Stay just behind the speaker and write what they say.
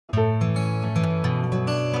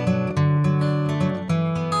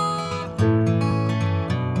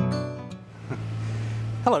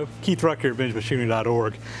Hello, Keith Ruck here at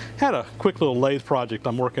VintageMachinery.org. Had a quick little lathe project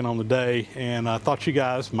I'm working on today, and I thought you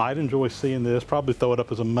guys might enjoy seeing this. Probably throw it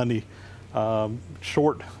up as a Monday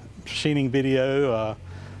short machining video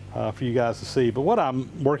for you guys to see. But what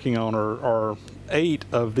I'm working on are 8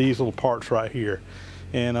 of these little parts right here.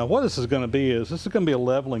 And what this is going to be is, this is going to be a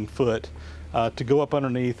leveling foot to go up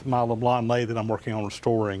underneath my LeBlond lathe that I'm working on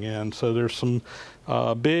restoring. And so there's some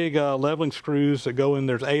big leveling screws that go in.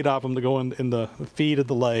 There's 8 of them that go in the feet of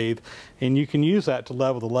the lathe, and you can use that to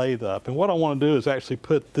level the lathe up. And what I want to do is actually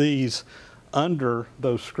put these under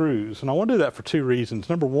those screws, and I want to do that for 2 reasons.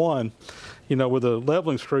 Number one, you know, with a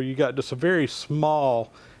leveling screw, you got just a very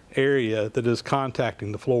small area that is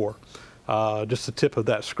contacting the floor. Just the tip of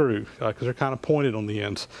that screw, because they're kind of pointed on the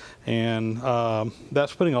ends, and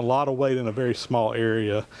that's putting a lot of weight in a very small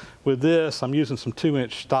area. With this, I'm using some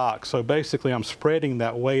 2-inch stock, so basically I'm spreading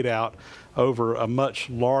that weight out over a much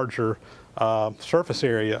larger surface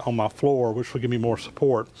area on my floor, which will give me more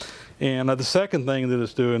support. And the second thing that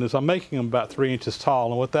it's doing is I'm making them about 3 inches tall,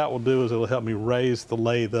 and what that will do is it will help me raise the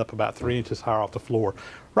lathe up about 3 inches higher off the floor.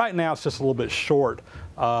 Right now it's just a little bit short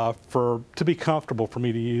to be comfortable for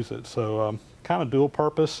me to use it, so kind of dual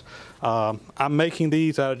purpose. I'm making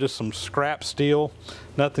these out of just some scrap steel,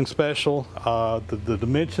 nothing special. The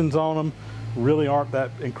dimensions on them really aren't that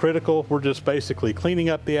critical. We're just basically cleaning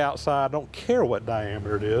up the outside. I don't care what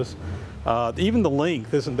diameter it is. Even the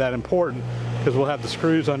length isn't that important, because we'll have the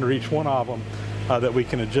screws under each one of them that we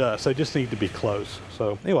can adjust. They just need to be close.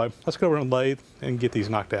 So anyway, let's go over and lathe and get these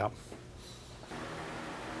knocked out.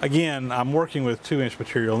 Again, I'm working with 2-inch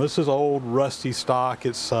material. This is old rusty stock.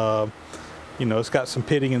 It's you know, it's got some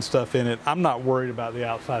pitting and stuff in it. I'm not worried about the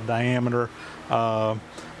outside diameter,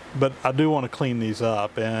 but I do want to clean these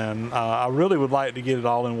up, and I really would like to get it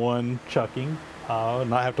all in one chucking and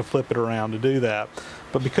not have to flip it around to do that.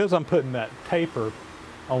 But because I'm putting that taper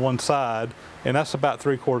on one side, and that's about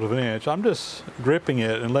 3/4 of an inch, I'm just gripping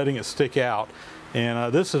it and letting it stick out.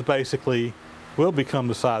 And this is basically will become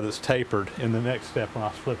the side that's tapered in the next step when I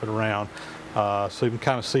flip it around. So you can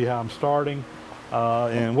kind of see how I'm starting.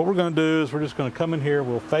 And what we're going to do is we're just going to come in here,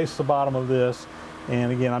 we'll face the bottom of this,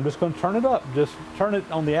 and again I'm just going to turn it up, just turn it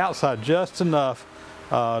on the outside just enough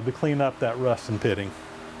to clean up that rust and pitting.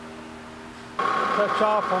 Touch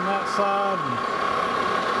off on that side, and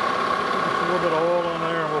just a little bit of oil in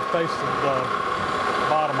there, and we'll face the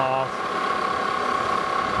bottom off.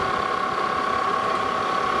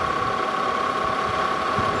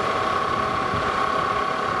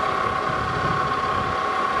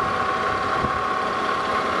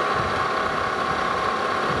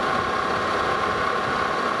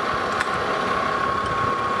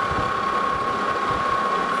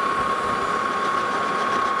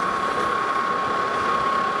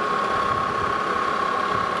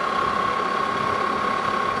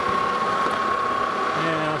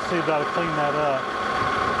 See if that'll clean that up.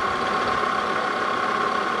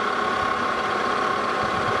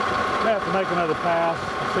 I have to make another pass.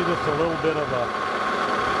 I see just a little bit of a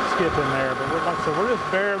skip in there, but like I said, we're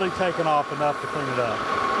just barely taking off enough to clean it up.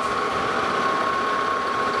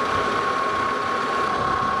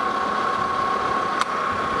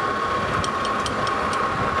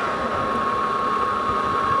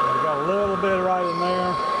 We got a little bit right in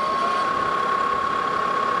there.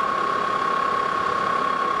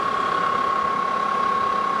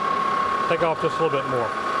 Take off just a little bit more.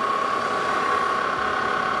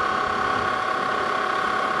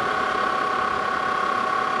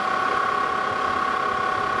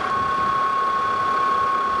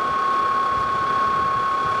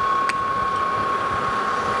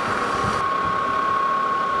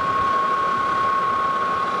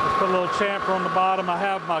 Just put a little chamfer on the bottom. I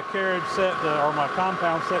have my carriage set to, or my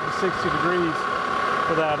compound set to 60 degrees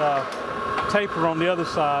for that taper on the other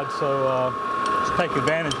side, so just take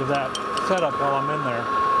advantage of that setup while I'm in there.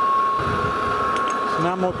 So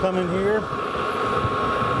now I'm going to come in here,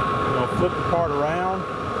 I'm going to flip the part around,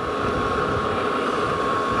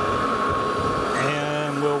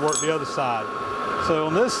 and we'll work the other side. So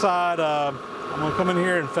on this side, I'm going to come in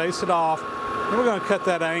here and face it off, and we're going to cut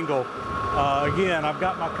that angle. Again, I've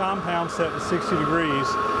got my compound set to 60 degrees,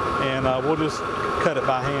 and we'll just cut it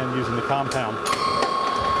by hand using the compound.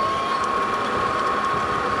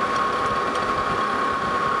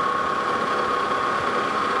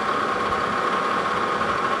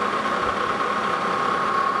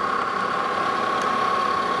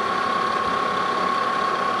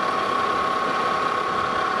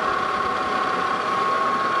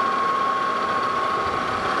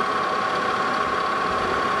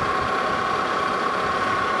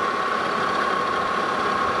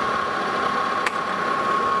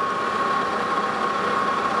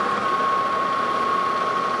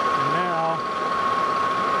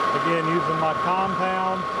 using my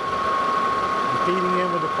compound and feeding in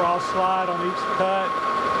with the cross slide on each cut,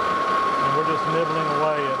 and we're just nibbling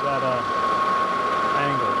away at that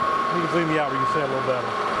angle. You can zoom me out where you can see it a little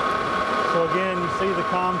better. So again, you see the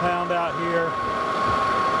compound out here.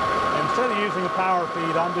 And instead of using a power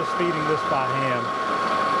feed, I'm just feeding this by hand.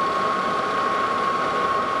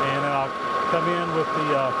 And then I'll come in with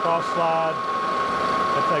the cross slide.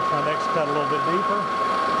 That takes my next cut a little bit deeper.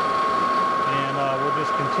 And we'll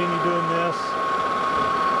just continue doing this.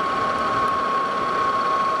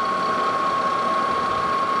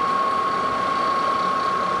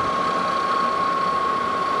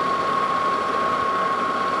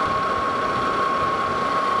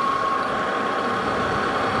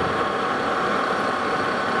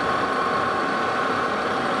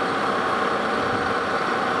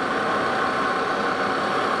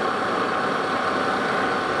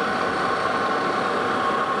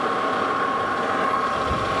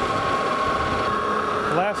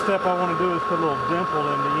 The last step I want to do is put a little dimple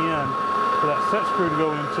in the end for that set screw to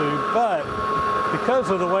go into, but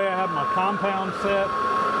because of the way I have my compound set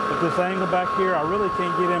at this angle back here, I really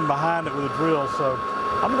can't get in behind it with a drill. So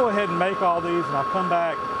I'm going to go ahead and make all these, and I'll come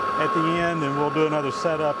back at the end and we'll do another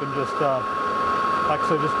setup and just, like I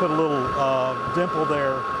said, just put a little dimple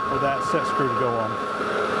there for that set screw to go on.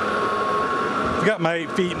 I've got my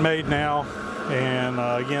 8 feet made now, and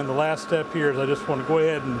again, the last step here is I just want to go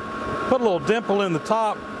ahead and put a little dimple in the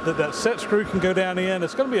top that set screw can go down in.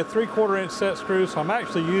 It's going to be a 3/4 inch set screw, so I'm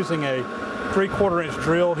actually using a 3/4 inch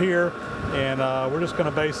drill here, and we're just going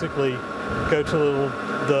to basically go to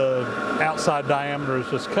the outside diameter is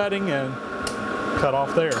just cutting and cut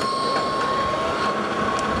off there.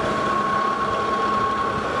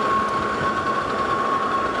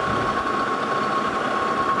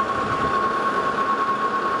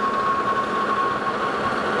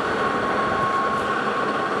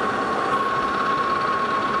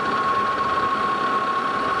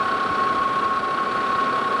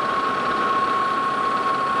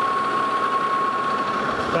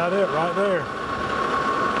 About it right there.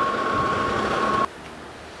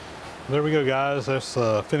 There we go, guys. That's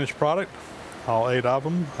the finished product. All 8 of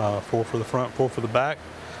them, 4 for the front, 4 for the back.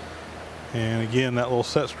 And again, that little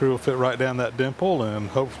set screw will fit right down that dimple, and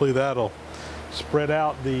hopefully that'll spread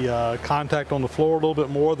out the contact on the floor a little bit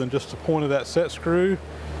more than just the point of that set screw,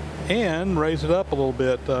 and raise it up a little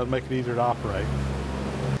bit to make it easier to operate.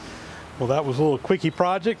 Well, that was a little quickie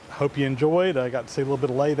project. Hope you enjoyed. I got to see a little bit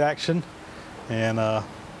of lathe action, and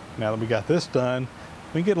now that we got this done,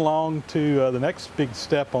 we get along to the next big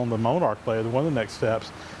step on the Monarch lathe, one of the next steps,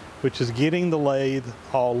 which is getting the lathe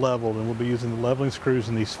all leveled. And we'll be using the leveling screws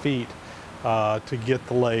in these feet to get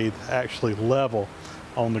the lathe actually level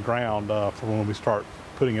on the ground for when we start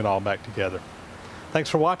putting it all back together. Thanks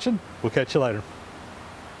for watching. We'll catch you later.